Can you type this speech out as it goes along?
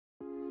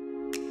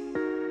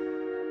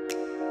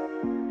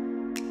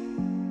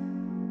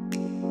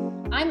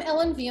I'm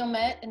Ellen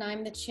Vielmet, and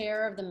I'm the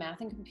chair of the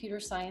Math and Computer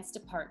Science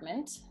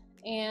Department.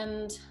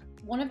 And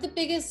one of the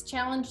biggest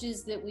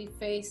challenges that we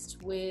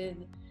faced with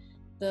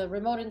the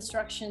remote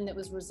instruction that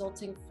was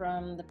resulting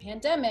from the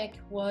pandemic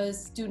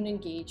was student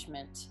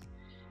engagement.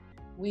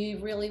 We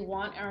really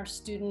want our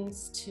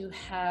students to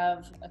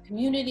have a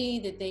community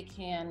that they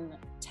can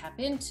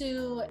tap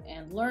into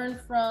and learn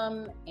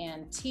from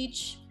and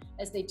teach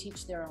as they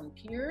teach their own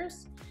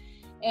peers.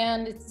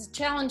 And it's a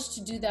challenge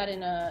to do that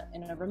in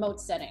a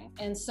remote setting.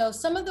 And so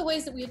some of the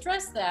ways that we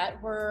addressed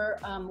that were,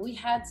 we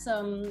had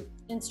some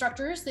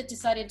instructors that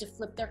decided to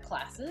flip their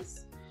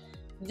classes.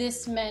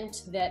 This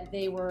meant that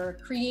they were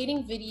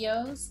creating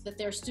videos that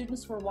their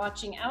students were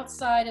watching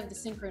outside of the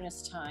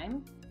synchronous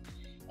time.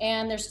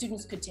 And their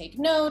students could take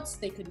notes,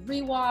 they could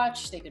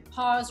rewatch, they could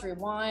pause,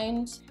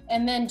 rewind.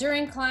 And then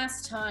during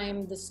class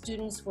time, the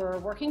students were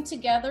working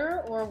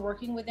together or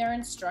working with their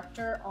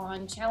instructor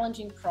on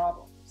challenging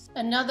problems.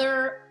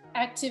 Another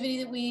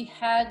activity that we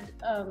had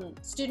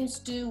students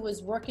do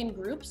was work in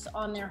groups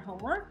on their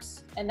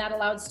homeworks, and that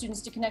allowed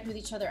students to connect with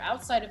each other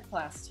outside of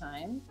class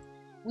time.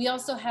 We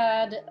also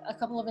had a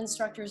couple of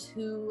instructors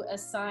who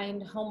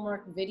assigned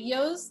homework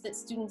videos that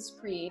students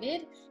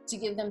created to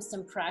give them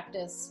some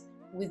practice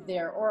with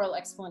their oral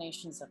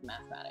explanations of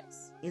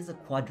mathematics. Is a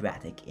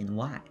quadratic in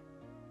Y,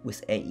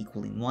 with A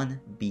equaling 1,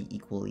 B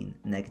equaling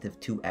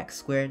 -2x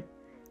squared,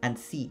 and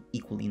C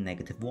equaling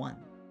 -1.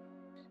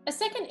 A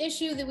second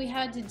issue that we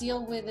had to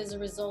deal with as a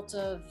result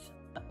of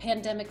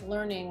pandemic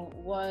learning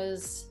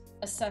was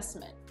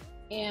assessment.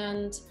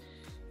 And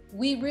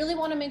we really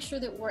want to make sure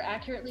that we're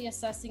accurately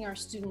assessing our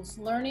students'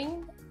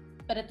 learning,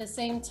 but at the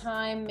same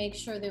time make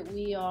sure that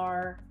we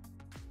are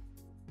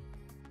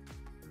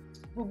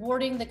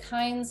rewarding the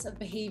kinds of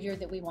behavior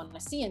that we want to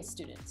see in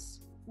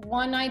students.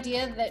 One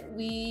idea that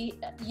we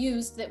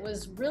used that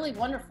was really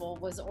wonderful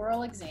was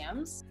oral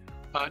exams.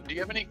 Do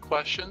you have any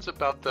questions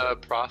about the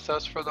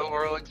process for the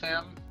oral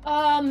exam?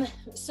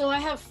 So I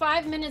have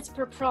 5 minutes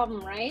per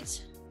problem, right?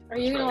 Are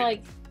you gonna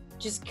like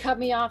just cut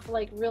me off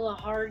like real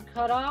hard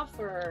cutoff,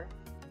 or?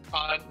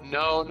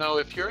 No,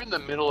 if you're in the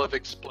middle of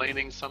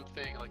explaining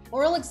something like...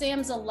 Oral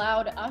exams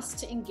allowed us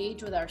to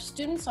engage with our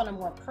students on a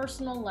more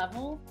personal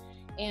level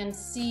and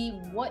see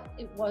what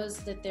it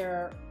was that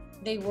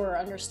they were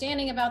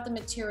understanding about the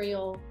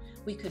material.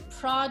 We could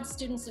prod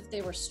students if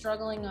they were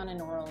struggling on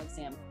an oral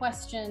exam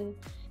question,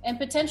 and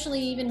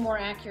potentially even more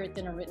accurate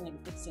than a written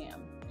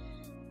exam.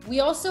 We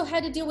also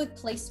had to deal with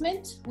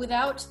placement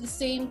without the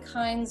same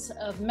kinds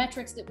of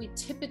metrics that we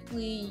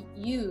typically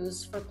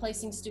use for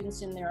placing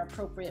students in their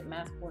appropriate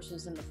math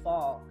courses in the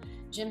fall.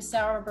 Jim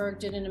Sauerberg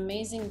did an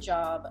amazing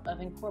job of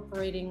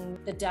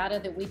incorporating the data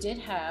that we did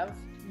have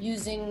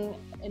using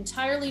an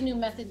entirely new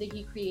method that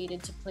he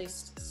created to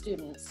place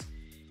students.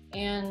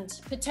 And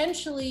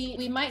potentially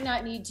we might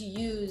not need to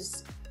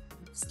use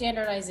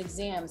standardized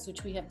exams,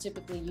 which we have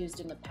typically used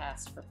in the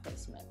past for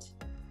placement.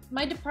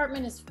 My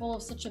department is full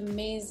of such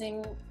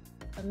amazing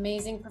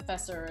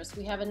professors.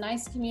 We have a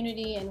nice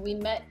community, and we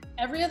met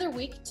every other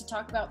week to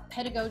talk about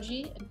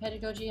pedagogy, and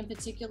pedagogy in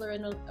particular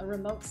in a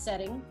remote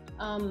setting.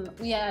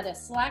 We had a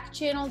Slack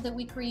channel that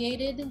we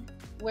created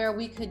where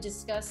we could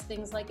discuss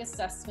things like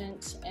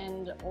assessment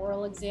and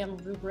oral exam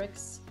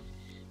rubrics.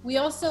 We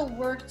also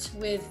worked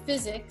with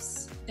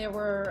physics. There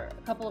were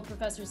a couple of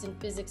professors in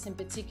physics, in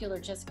particular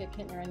Jessica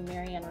Kintner and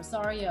Marianne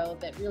Rosario,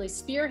 that really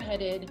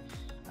spearheaded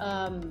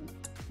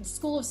the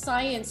School of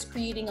Science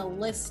creating a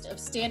list of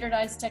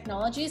standardized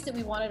technologies that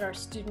we wanted our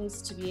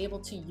students to be able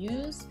to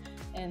use.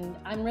 And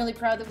I'm really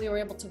proud that we were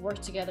able to work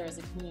together as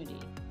a community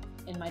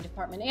in my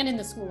department and in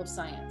the School of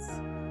Science.